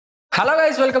Hello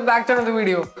guys, welcome back to another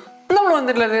video. നമ്മൾ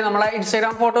വന്നിട്ടുള്ളത് നമ്മളെ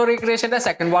ഇൻസ്റ്റാഗ്രാം ഫോട്ടോ റീക്രിയേഷന്റെ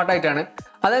സെക്കൻഡ് പാർട്ട് ആയിട്ടാണ്.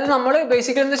 അതായത് നമ്മൾ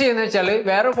ബേസിക്കലി എന്താ ചെയ്യുന്നത് വെച്ചാൽ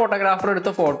വേറെ ഫോട്ടോഗ്രാഫർ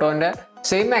എടുത്ത ഫോട്ടോന്റെ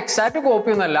സെയിം എക്സാക്ട്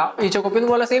കോപ്പി ഒന്നല്ല, ഈച്ച കോപ്പി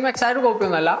പോലെ സെയിം എക്സാക്ട് കോപ്പി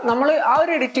ഒന്നല്ല, നമ്മൾ ആ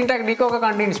ഒരു എഡിറ്റിംഗ് ടെക്നിക്കൊക്കെ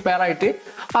കണ്ട് ഇൻസ്പയർ ആയിട്ട്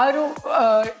ആ ഒരു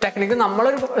ടെക്നിക്ക്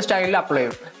നമ്മളൊരു സ്റ്റൈലിൽ അപ്ലൈ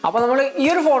ചെയ്യും. അപ്പോൾ നമ്മൾ ഈ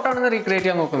ഒരു ഫോട്ടോ ആണ് റീക്രിയേറ്റ്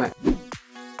ചെയ്യാൻ നോക്കുന്നത്.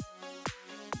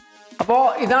 അപ്പോൾ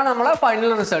ഇതാണ് നമ്മളെ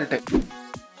ഫൈനൽ റിസൾട്ട്.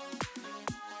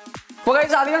 അപ്പോൾ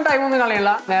ഗൈസ് അധികം ടൈം ഒന്നും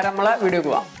കളയില്ല, നേരെ നമ്മളെ വീഡിയോക്ക്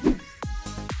പോവാം.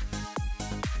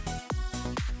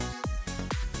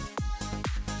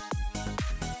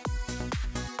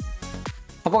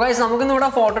 അപ്പോൾ ഗൈസ് നമുക്കിന്ന് ഇവിടെ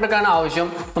ഫോട്ടോ എടുക്കാൻ ആവശ്യം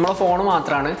നമ്മളെ ഫോൺ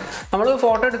മാത്രമാണ്. നമ്മൾ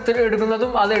ഫോട്ടോ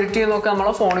എടുക്കുന്നതും അത് എഡിറ്റ് ചെയ്യുന്നതൊക്കെ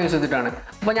നമ്മളെ ഫോൺ യൂസ് ചെയ്തിട്ടാണ്.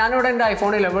 അപ്പോൾ ഞാനിവിടെ എൻ്റെ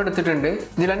iPhone 11 എടുത്തിട്ടുണ്ട്.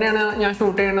 ഇതിൽ തന്നെയാണ് ഞാൻ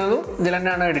ഷൂട്ട് ചെയ്യുന്നതും ഇതിൽ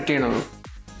തന്നെയാണ് എഡിറ്റ് ചെയ്യുന്നതും.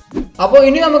 അപ്പോൾ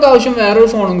ഇനി നമുക്ക് ആവശ്യം വേറൊരു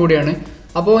ഫോണും കൂടിയാണ്.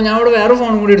 അപ്പോൾ ഞാൻ ഇവിടെ വേറെ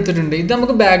ഫോണും കൂടി എടുത്തിട്ടുണ്ട്. ഇത്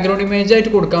നമുക്ക് ബാക്ക്ഗ്രൗണ്ട് ഇമേജ്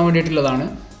ആയിട്ട് കൊടുക്കാൻ വേണ്ടിയിട്ടുള്ളതാണ്.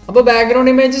 അപ്പോൾ ബാക്ക്ഗ്രൗണ്ട്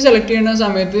ഇമേജ് സെലക്ട് ചെയ്യുന്ന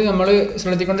സമയത്ത് നമ്മൾ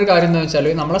ശ്രദ്ധിക്കേണ്ട ഒരു കാര്യം എന്താ വെച്ചാൽ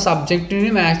നമ്മളെ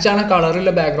സബ്ജക്റ്റിന് മാച്ചാണ്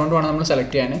കളറുള്ള ബാക്ക്ഗ്രൗണ്ട് വേണം നമ്മൾ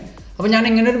സെലക്ട് ചെയ്യാൻ. അപ്പോൾ ഞാൻ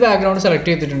ഇങ്ങനെ ഒരു ബാക്ക്ഗ്രൗണ്ട് സെലക്ട്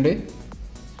ചെയ്തിട്ടുണ്ട്.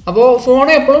 അപ്പോൾ ഫോൺ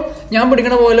എപ്പോഴും ഞാൻ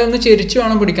പിടിക്കുന്ന പോലെ ഒന്ന് ചെരിച്ച്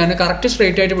വേണം പിടിക്കാൻ, കറക്റ്റ്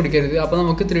സ്ട്രെയിറ്റ് ആയിട്ട് പിടിക്കരുത്. അപ്പോൾ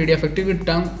നമുക്ക് 3D എഫക്റ്റ്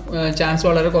കിട്ടാൻ ചാൻസ്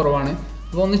വളരെ കുറവാണ്.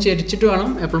 അപ്പോൾ ഒന്ന് ചെരിച്ചിട്ട്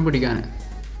വേണം എപ്പോഴും പിടിക്കാൻ.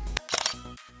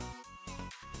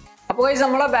 അപ്പോൾ ഗൈസ്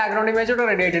നമ്മളെ ബാക്ക്ഗ്രൗണ്ട് ഇമേജ് ഇവിടെ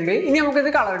റെഡി ആയിട്ടുണ്ട്. ഇനി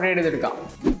നമുക്കിത് കളർ ഗ്രേഡ് ചെയ്തെടുക്കാം.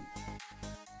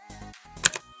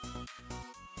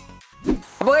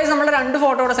 അപ്പോൾ ഗൈസ് നമ്മളെ 2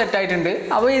 ഫോട്ടോ ഇവിടെ സെറ്റ് ആയിട്ടുണ്ട്.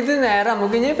 അപ്പോൾ ഇത് നേരെ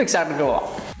നമുക്ക് ഇനി പിക്സാർട്ടിലേക്ക് പോവാം.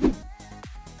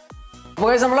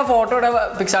 അപ്പോൾ ഗൈസ് നമ്മളെ ഫോട്ടോ ഇവിടെ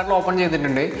പിക്സാർട്ടിൽ ഓപ്പൺ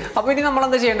ചെയ്തിട്ടുണ്ട്. അപ്പോൾ ഇനി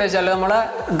നമ്മളെന്താ ചെയ്യേണ്ടത് വെച്ചാൽ നമ്മളെ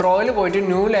ഡ്രോയിൽ പോയിട്ട്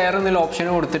ന്യൂ ലെയർ എന്നുള്ള ഓപ്ഷൻ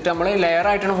കൊടുത്തിട്ട് നമ്മൾ ലെയർ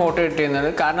ആയിട്ടാണ് ഫോട്ടോ എഡിറ്റ് ചെയ്യുന്നത്.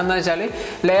 കാരണം എന്താ വെച്ചാൽ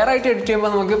ലെയർ ആയിട്ട് എഡിറ്റ്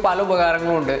ചെയ്യുമ്പോൾ നമുക്ക് പല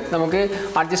ഉപകാരങ്ങളും ഉണ്ട്. നമുക്ക്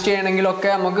അഡ്ജസ്റ്റ്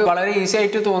ചെയ്യണമെങ്കിലൊക്കെ നമുക്ക് വളരെ ഈസി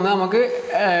ആയിട്ട് തോന്നുന്നത് നമുക്ക്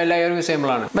ലെയർ യൂസ്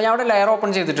ചെയ്യുമ്പോഴാണ്. അപ്പോൾ ഞാൻ അവിടെ ലെയർ ഓപ്പൺ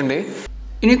ചെയ്തിട്ടുണ്ട്.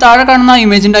 ഇനി താഴെ കാണുന്ന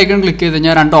ഇമേജിൻ്റെ ഐക്കൺ ക്ലിക്ക് ചെയ്ത്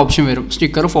കഴിഞ്ഞാൽ 2 ഓപ്ഷൻ വരും,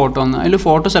 സ്റ്റിക്കർ, ഫോട്ടോ എന്ന്. അതിൽ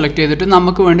ഫോട്ടോ സെലക്ട് ചെയ്തിട്ട്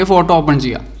നമുക്ക് വേണ്ടി ഫോട്ടോ ഓപ്പൺ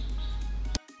ചെയ്യാം.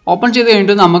 ഓപ്പൺ ചെയ്ത്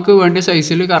കഴിഞ്ഞിട്ട് നമുക്ക് വേണ്ടി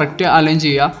സൈസിൽ കറക്റ്റ് അലൈൻ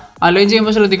ചെയ്യുക. അലൈൻ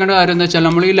ചെയ്യുമ്പോൾ ശ്രദ്ധിക്കേണ്ട കാര്യം എന്താ വെച്ചാൽ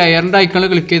നമ്മൾ ഈ ലെയറിൻ്റെ ഐക്കണിൽ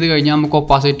ക്ലിക്ക് ചെയ്ത് കഴിഞ്ഞാൽ നമുക്ക്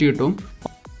ഒപ്പാസിറ്റി കിട്ടും.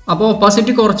 അപ്പോൾ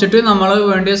ഒപ്പാസിറ്റി കുറച്ചിട്ട് നമ്മൾ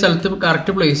വേണ്ടിയ സ്ഥലത്ത്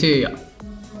കറക്റ്റ് പ്ലേസ് ചെയ്യുക.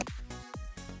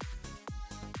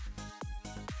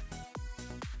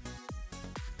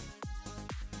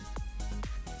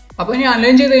 അപ്പോൾ ഇനി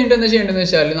അലൈൻ ചെയ്ത് കഴിഞ്ഞിട്ട് എന്താ ചെയ്യേണ്ടതെന്ന്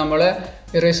വെച്ചാൽ നമ്മൾ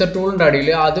ഇറേസർ ടൂളിൻ്റെ അടിയിൽ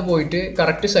അത് പോയിട്ട്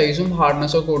കറക്റ്റ് സൈസും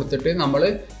ഹാർഡ്നെസ്സും ഒക്കെ കൊടുത്തിട്ട് നമ്മൾ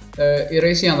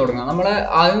ഇറേസ് ചെയ്യാൻ തുടങ്ങുക. നമ്മളെ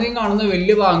ആദ്യം കാണുന്ന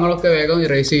വലിയ ഭാഗങ്ങളൊക്കെ വേഗം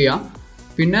ഇറേസ് ചെയ്യാം.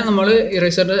 പിന്നെ നമ്മൾ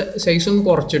ഇറേസറിൻ്റെ സൈസ് ഒന്ന്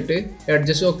കുറച്ചിട്ട്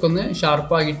എഡ്ജസും ഒക്കെ ഒന്ന്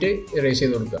ഷാർപ്പാക്കിയിട്ട് ഇറേസ്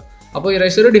ചെയ്ത് കൊടുക്കുക. അപ്പോൾ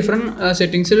ഇറേസർ ഡിഫറെൻറ്റ്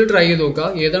സെറ്റിങ്സിൽ ട്രൈ ചെയ്ത് നോക്കുക.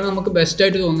 ഏതാണ് നമുക്ക്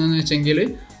ബെസ്റ്റായിട്ട് തോന്നുന്നതെന്ന് വെച്ചെങ്കിൽ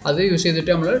അത് യൂസ്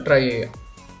ചെയ്തിട്ട് നമ്മൾ ട്രൈ ചെയ്യുക.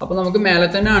 അപ്പോൾ നമുക്ക് മേലെ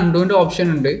തന്നെ അൺഡൂൻ്റെ ഓപ്ഷൻ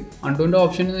ഉണ്ട്. അൺഡൂൻ്റെ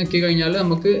ഓപ്ഷൻ നോക്കി കഴിഞ്ഞാൽ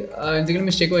നമുക്ക് എന്തെങ്കിലും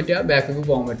മിസ്റ്റേക്ക് പറ്റിയാൽ ബാക്കിലേക്ക്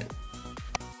പോകാൻ പറ്റും.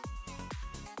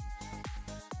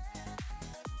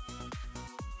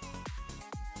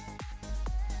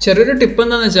 ചെറിയൊരു ടിപ്പ്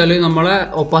എന്താണെന്ന് വെച്ചാൽ നമ്മളെ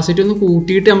ഒപ്പാസിറ്റി ഒന്ന്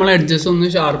കൂട്ടിയിട്ട് നമ്മളെ എഡ്ജസ് ഒന്ന്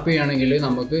ഷാർപ്പ് ചെയ്യുകയാണെങ്കിൽ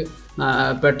നമുക്ക്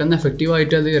പെട്ടെന്ന്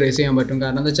എഫക്റ്റീവായിട്ട് അത് ഇറേസ് ചെയ്യാൻ പറ്റും.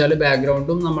 കാരണം എന്താ വെച്ചാൽ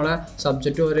ബാക്ക്ഗ്രൗണ്ടും നമ്മളെ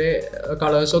സബ്ജക്റ്റും ഒരേ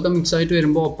കളേഴ്സൊക്കെ മിക്സ് ആയിട്ട്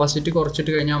വരുമ്പോൾ ഒപ്പാസിറ്റി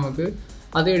കുറച്ചിട്ട് കഴിഞ്ഞാൽ നമുക്ക്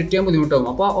അത് എഡിറ്റ് ചെയ്യാൻ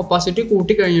ബുദ്ധിമുട്ടാകും. അപ്പോൾ ഒപ്പാസിറ്റി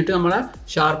കൂട്ടി കഴിഞ്ഞിട്ട് നമ്മളെ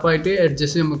ഷാർപ്പായിട്ട്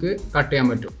എഡ്ജസ് നമുക്ക് കട്ട് ചെയ്യാൻ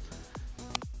പറ്റും.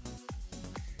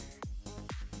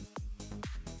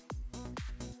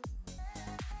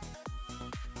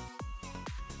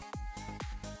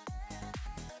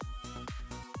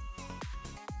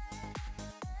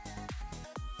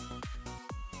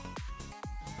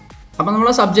 അപ്പോൾ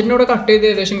നമ്മളെ സബ്ജക്റ്റിനോട് കട്ട് ചെയ്ത്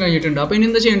ഏകദേശം കഴിഞ്ഞിട്ടുണ്ട്. അപ്പോൾ ഇനി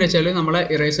എന്താ ചെയ്യേണ്ടത് വെച്ചാൽ നമ്മളെ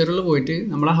ഇറേസറിൽ പോയിട്ട്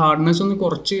നമ്മളെ ഹാർഡ്നെസ് ഒന്ന്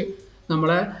കുറച്ച്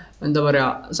നമ്മളെ എന്താ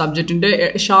പറയുക സബ്ജക്റ്റിൻ്റെ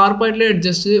ഷാർപ്പായിട്ടുള്ള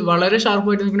എഡ്ജസ്റ്റ്, വളരെ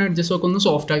ഷാർപ്പായിട്ട് നിൽക്കുന്ന എഡ്ജസ്റ്റൊക്കെ ഒന്ന്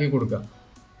സോഫ്റ്റ് ആക്കി കൊടുക്കുക.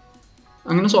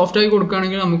 അങ്ങനെ സോഫ്റ്റ് ആക്കി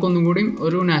കൊടുക്കുകയാണെങ്കിൽ നമുക്കൊന്നും കൂടി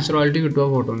ഒരു നാച്ചുറാലിറ്റി കിട്ടുക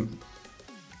ഫോട്ടോന്.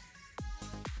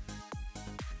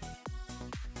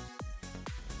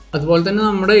 അതുപോലെ തന്നെ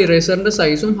നമ്മുടെ ഇറേസറിൻ്റെ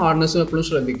സൈസും ഹാർഡ്നെസ്സും എപ്പോഴും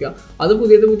ശ്രദ്ധിക്കുക. അത്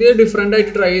പുതിയ ഡിഫറെൻ്റ്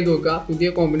ആയിട്ട് ട്രൈ ചെയ്ത് നോക്കുക. പുതിയ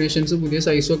കോമ്പിനേഷൻസ്, പുതിയ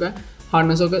സൈസൊക്കെ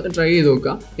ഹാർഡ്നെസ്സൊക്കെ ട്രൈ ചെയ്ത്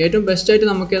നോക്കുക. ഏറ്റവും ബെസ്റ്റായിട്ട്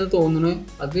നമുക്കത് തോന്നുന്നത്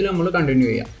അതിൽ നമ്മൾ കണ്ടിന്യൂ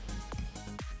ചെയ്യാം.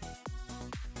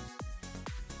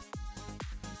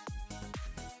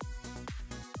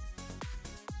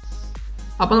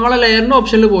 അപ്പോൾ നമ്മളെ ലെയറിൻ്റെ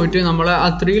ഓപ്ഷനിൽ പോയിട്ട് നമ്മളെ ആ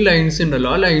 3 ലൈൻസ്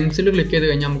ഉണ്ടല്ലോ, ആ ലൈൻസിൽ ക്ലിക്ക് ചെയ്ത്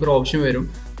കഴിഞ്ഞാൽ നമുക്കൊരു ഓപ്ഷൻ വരും.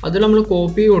 അതിൽ നമ്മൾ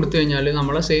കോപ്പി കൊടുത്തു കഴിഞ്ഞാൽ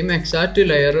നമ്മളെ സെയിം എക്സാക്റ്റ്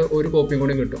ലെയർ ഒരു കോപ്പിയും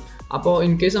കൂടി കിട്ടും. അപ്പോൾ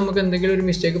ഇൻ കേസ് നമുക്ക് എന്തെങ്കിലും ഒരു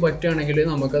മിസ്റ്റേക്ക് പറ്റുകയാണെങ്കിൽ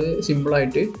നമുക്കത്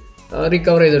സിമ്പിളായിട്ട്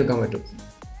റിക്കവർ ചെയ്തെടുക്കാൻ പറ്റും.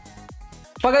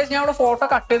 അപ്പോൾ ഗൈസ് ഞാൻ ഇവിടെ ഫോട്ടോ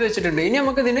കട്ട് ചെയ്ത് വെച്ചിട്ടുണ്ട്. ഇനി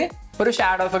നമുക്ക് ഇതിന് ഒരു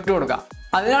ഷാഡോ എഫക്റ്റ് കൊടുക്കാം.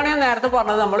 അതിനാണ് ഞാൻ നേരത്തെ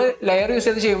പറഞ്ഞത് നമ്മൾ ലെയർ യൂസ്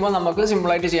ചെയ്ത് ചെയ്യുമ്പോൾ നമുക്ക്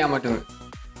സിമ്പിളായിട്ട് ചെയ്യാൻ പറ്റുന്നത്.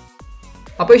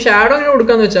 അപ്പോൾ ഈ ഷാഡോ എങ്ങനെ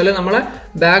കൊടുക്കാന്ന് വെച്ചാൽ നമ്മളെ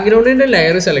ബാക്ക്ഗ്രൗണ്ടിൻ്റെ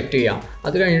ലെയർ സെലക്ട് ചെയ്യാം.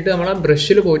 അത് കഴിഞ്ഞിട്ട് നമ്മളെ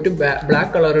ബ്രഷിൽ പോയിട്ട്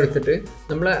ബ്ലാക്ക് കളർ എടുത്തിട്ട്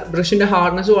നമ്മളെ ബ്രഷിൻ്റെ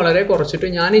ഹാർഡ്നെസ് വളരെ കുറച്ചിട്ട്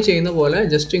ഞാൻ ഈ ചെയ്യുന്ന പോലെ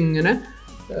ജസ്റ്റ് ഇങ്ങനെ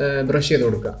ബ്രഷ് ചെയ്ത്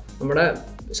കൊടുക്കുക. നമ്മുടെ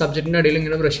സബ്ജക്റ്റിൻ്റെ അടിയിൽ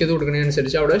ഇങ്ങനെ ബ്രഷ് ചെയ്ത്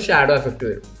കൊടുക്കുന്നതിനനുസരിച്ച് അവിടെ ഷാഡോ എഫക്റ്റ്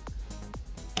വരും.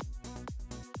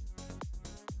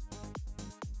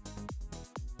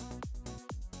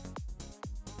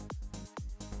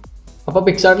 അപ്പോൾ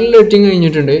പിക്സാർട്ടിൽ എഡിറ്റിംഗ്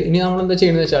കഴിഞ്ഞിട്ടുണ്ട്. ഇനി നമ്മൾ എന്താ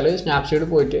ചെയ്യുന്നത് വെച്ചാൽ സ്നാപ്സീഡ്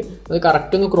പോയിട്ട് അത്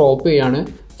കറക്റ്റ് ഒന്ന് ക്രോപ്പ് ചെയ്യാണ്.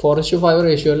 4:5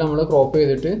 റേഷ്യോയിൽ നമ്മൾ ക്രോപ്പ്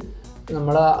ചെയ്തിട്ട്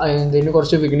നമ്മൾ എന്തെങ്കിലും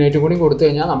കുറച്ച് വിഗ്നേറ്റ് കൂടി കൊടുത്തു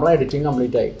കഴിഞ്ഞാൽ നമ്മളെ എഡിറ്റിംഗ്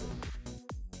കംപ്ലീറ്റ് ആയി.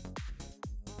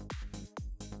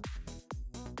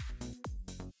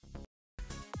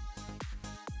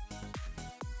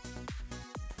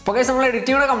 അപ്പോൾ ഗൈസ് നമ്മൾ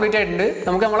എഡിറ്റിംഗ് കൂടെ കംപ്ലീറ്റ് ആയിട്ടുണ്ട്.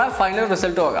 നമുക്ക് നമ്മളെ ഫൈനൽ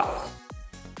റിസൾട്ട് നോക്കാം.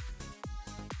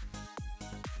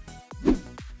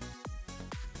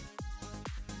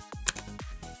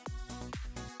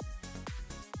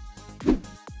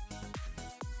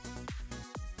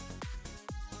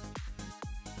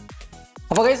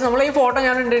 അപ്പോൾ ഗൈസ് നമ്മൾ ഈ ഫോട്ടോ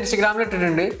ഞാൻ എൻ്റെ ഇൻസ്റ്റാഗ്രാമിൽ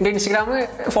ഇട്ടിട്ടുണ്ട്. എൻ്റെ ഇൻസ്റ്റാഗ്രാം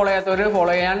ഫോളോ ചെയ്യാത്തവർ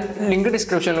ഫോളോ ചെയ്യാൻ ലിങ്ക്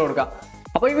ഡിസ്ക്രിപ്ഷനിൽ കൊടുക്കാം.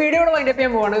 അപ്പോൾ ഈ വീഡിയോ ഇവിടെ വൈൻഡപ്പ്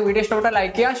ചെയ്യാൻ പോവാണ്. വീഡിയോ ഇഷ്ടപ്പെട്ടാൽ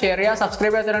ലൈക്ക് ചെയ്യുക, ഷെയർ ചെയ്യുക,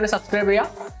 സബ്സ്ക്രൈബ് ചെയ്യാത്തവരാണെങ്കിൽ സബ്സ്ക്രൈബ്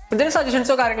ചെയ്യുക. എന്തെങ്കിലും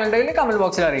സജഷൻസോ കാര്യങ്ങളുണ്ടെങ്കിൽ കമൻറ്റ്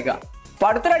ബോക്സിൽ അറിയിക്കുക. അപ്പോൾ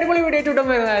അടുത്തൊരു അടിപൊളി വീഡിയോ ആയിട്ട്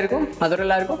വരുന്നതായിരിക്കും. അതുവരെ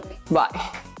എല്ലാവർക്കും ബൈ.